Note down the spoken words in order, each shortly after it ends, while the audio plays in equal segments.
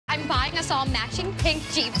buying us all matching pink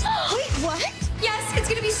Jeeps. Wait, what? Yes, it's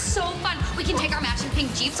gonna be so fun. We can take our matching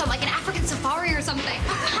pink Jeeps on like an African safari or something.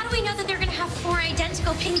 How do we know that they're gonna have 4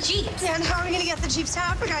 identical pink Jeeps? Yeah, and how are we gonna get the Jeeps to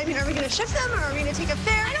Africa? I mean, are we gonna ship them, or are we gonna take a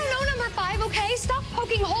ferry? I don't know, number 5, okay? Stop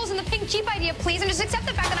poking holes in the pink Jeep idea, please, and just accept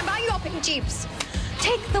the fact that I'm buying you all pink Jeeps.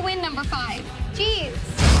 Take the win, number 5. Jeez.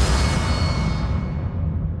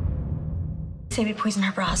 Say we poison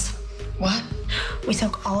her bras. What? We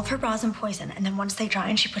soak all of her bras in poison, and then once they dry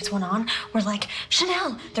and she puts one on, we're like,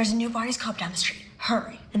 Chanel, there's a new Barty's Club down the street.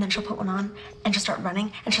 Hurry. And then she'll put one on, and she'll start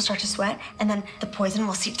running, and she'll start to sweat, and then the poison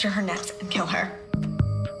will seep through her nets and kill her.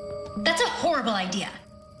 That's a horrible idea.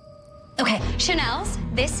 Okay, Chanel's,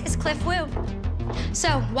 this is Cliff Wu.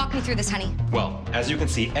 So, walk me through this, honey. Well, as you can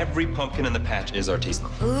see, every pumpkin in the patch is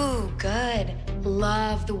artisanal. Ooh, good.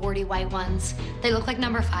 Love the warty white ones. They look like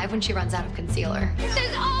number 5 when she runs out of concealer. This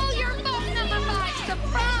is all your fault, number 5.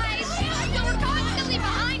 Surprise! So we're constantly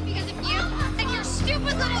behind because of you and your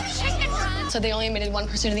stupid little chicken run. So they only admitted one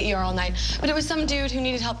person to the ER all night, but it was some dude who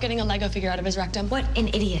needed help getting a Lego figure out of his rectum. What an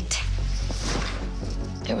idiot.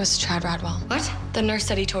 It was Chad Radwell. What? The nurse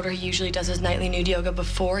said he told her he usually does his nightly nude yoga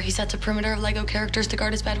before he sets a perimeter of Lego characters to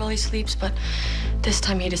guard his bed while he sleeps, but this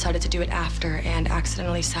time he decided to do it after and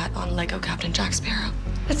accidentally sat on Lego Captain Jack Sparrow.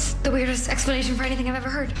 That's the weirdest explanation for anything I've ever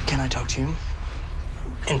heard. Can I talk to you?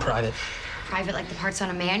 In private. Private like the parts on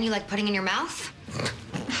a man you like putting in your mouth?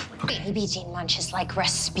 Baby Dean Munch is like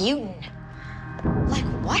Rasputin. Like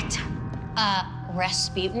what?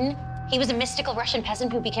 Rasputin? He was a mystical Russian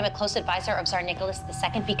peasant who became a close advisor of Tsar Nicholas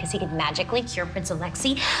II because he could magically cure Prince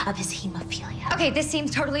Alexei of his hemophilia. Okay, this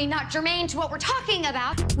seems totally not germane to what we're talking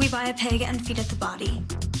about. We buy a pig and feed it the body.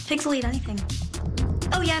 Pigs will eat anything.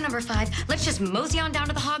 Oh yeah, number 5. Let's just mosey on down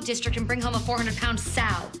to the hog district and bring home a 400-pound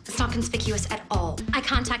sow. That's not conspicuous at all. I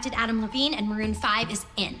contacted Adam Levine and Maroon 5 is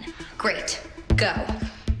in. Great. Go.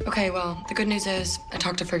 Okay, well, the good news is I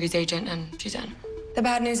talked to Fergie's agent and she's in. The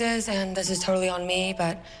bad news is, and this is totally on me,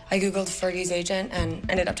 but I Googled Fergie's agent and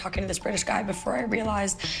ended up talking to this British guy before I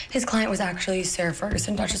realized his client was actually Sarah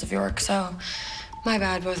Ferguson, Duchess of York, so my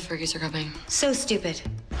bad, both Fergies are coming. So stupid.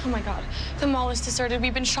 Oh my God, the mall is deserted.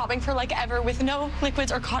 We've been shopping for like ever with no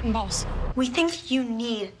liquids or cotton balls. We think you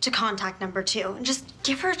need to contact number 2 and just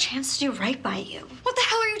give her a chance to do right by you. What the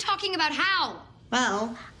hell are you talking about? How?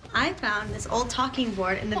 Well, I found this old talking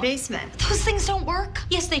board in the basement. Those things don't work.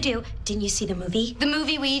 Yes, they do. Didn't you see the movie? The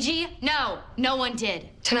movie Ouija? No, no one did.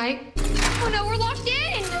 Tonight? Oh no, we're locked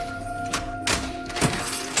in.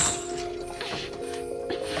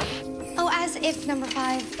 Oh, as if, number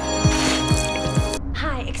 5.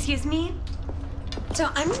 Hi, excuse me? So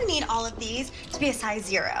I'm gonna need all of these to be a size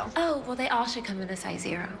 0. Oh, well, they all should come in a size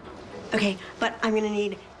 0. Okay, but I'm gonna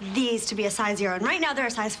need these to be a size 0, and right now they're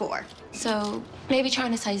a size 4. So maybe try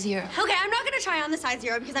on a size 0. Okay, I'm not gonna try on the size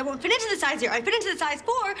 0 because I won't fit into the size 0. I fit into the size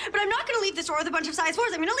 4, but I'm not gonna leave the store with a bunch of size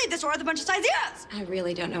 4s. I'm gonna leave the store with a bunch of size 0s. I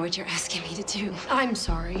really don't know what you're asking me to do. I'm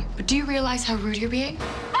sorry, but do you realize how rude you're being?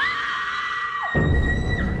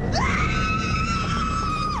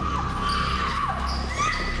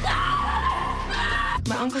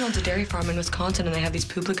 My uncle owns a dairy farm in Wisconsin, and they have these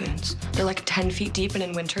poop lagoons. They're like 10 feet deep, and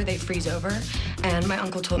in winter, they freeze over. And my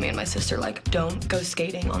uncle told me and my sister, like, don't go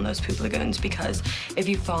skating on those poop lagoons because if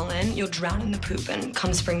you fall in, you'll drown in the poop, and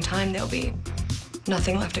come springtime, there'll be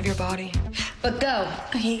nothing left of your body. But go.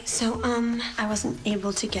 Okay, so, I wasn't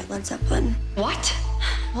able to get Led Zeppelin. What?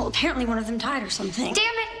 Well, apparently one of them died or something.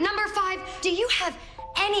 Damn it, number 5. Do you have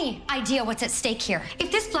any idea what's at stake here?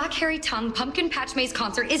 If this Black Hairy Tongue Pumpkin Patch Maze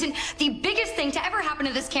concert isn't the biggest thing to ever happen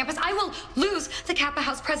to this campus, I will lose the Kappa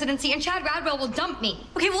House presidency and Chad Radwell will dump me.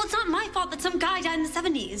 Okay, well, it's not my fault that some guy died in the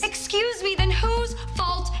 70s. Excuse me, then whose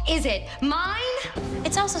fault is it? Mine?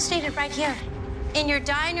 It's also stated right here in your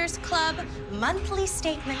Diners Club monthly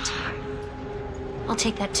statement. I'll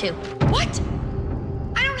take that too. What?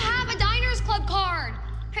 I don't have a Diners Club card.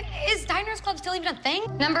 Is Diners Club still even a thing?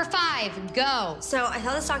 Number 5, go. So I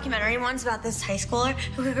saw this documentary once about this high schooler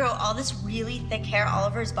who could grow all this really thick hair all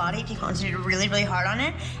over his body if he concentrated really, really hard on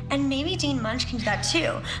it. And maybe Dean Munch can do that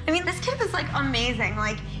too. I mean, this kid was like amazing.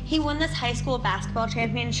 Like, he won this high school basketball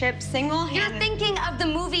championship single-handed. You're thinking of the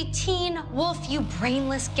movie Teen Wolf, you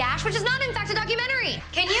brainless gash, which is not in fact a documentary.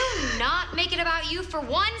 Can you not make it about you for 1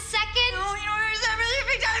 second? Oh, you know what? I'm really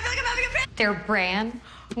freaked out. I feel like I'm having a fit. They're brand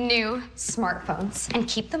new smartphones and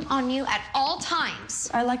keep them on you at all times.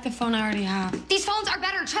 I like the phone I already have. These phones are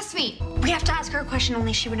better, trust me. We have to ask her a question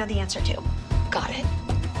only she would know the answer to. Got it.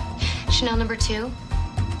 Chanel number 2,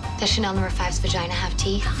 does Chanel number 5's vagina have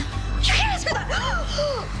teeth? You can't ask her that.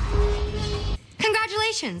 Congratulations.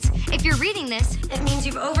 Congratulations. If you're reading this, It means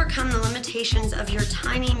you've overcome the limitations of your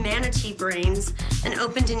tiny manatee brains and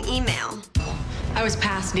opened an email. I was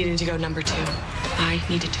past needing to go number 2. I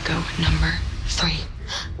needed to go number 3.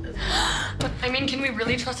 I mean, can we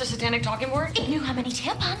really trust a satanic talking board? it knew how many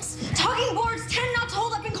tampons. Talking boards tend not to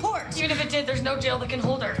hold up in court. Even if it did, there's no jail that can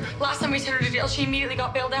hold her. Last time we sent her to jail, she immediately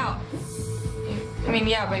got bailed out. I mean,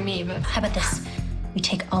 yeah, by me, but... How about this? We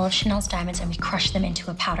take all of Chanel's diamonds and we crush them into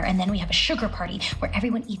a powder, and then we have a sugar party where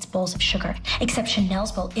everyone eats bowls of sugar. Except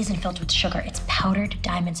Chanel's bowl isn't filled with sugar. It's powdered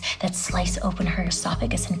diamonds that slice open her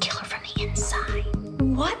esophagus and kill her from the inside.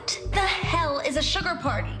 What the hell is a sugar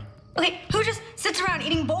party? Okay, who just sits around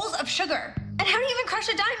eating bowls of sugar? And how do you even crush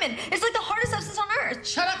a diamond? It's like the hardest substance on earth.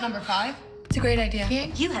 Shut up, number 5. It's a great idea.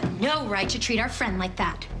 You have no right to treat our friend like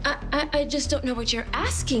that. I just don't know what you're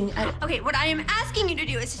asking. Okay, what I am asking you to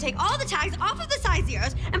do is to take all the tags off of the size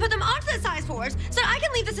zeros and put them onto the size 4s so that I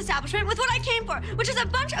can leave this establishment with what I came for, which is a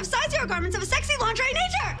bunch of size 0 garments of a sexy lingerie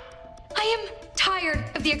nature. I am tired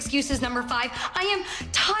of the excuses, number 5. I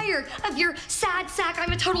am tired of your sad sack,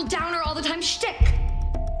 I'm a total downer all the time shtick.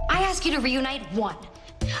 I ask you to reunite one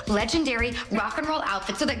legendary rock and roll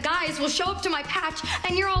outfit so that guys will show up to my patch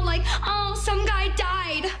and you're all like, oh, some guy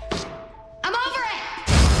died.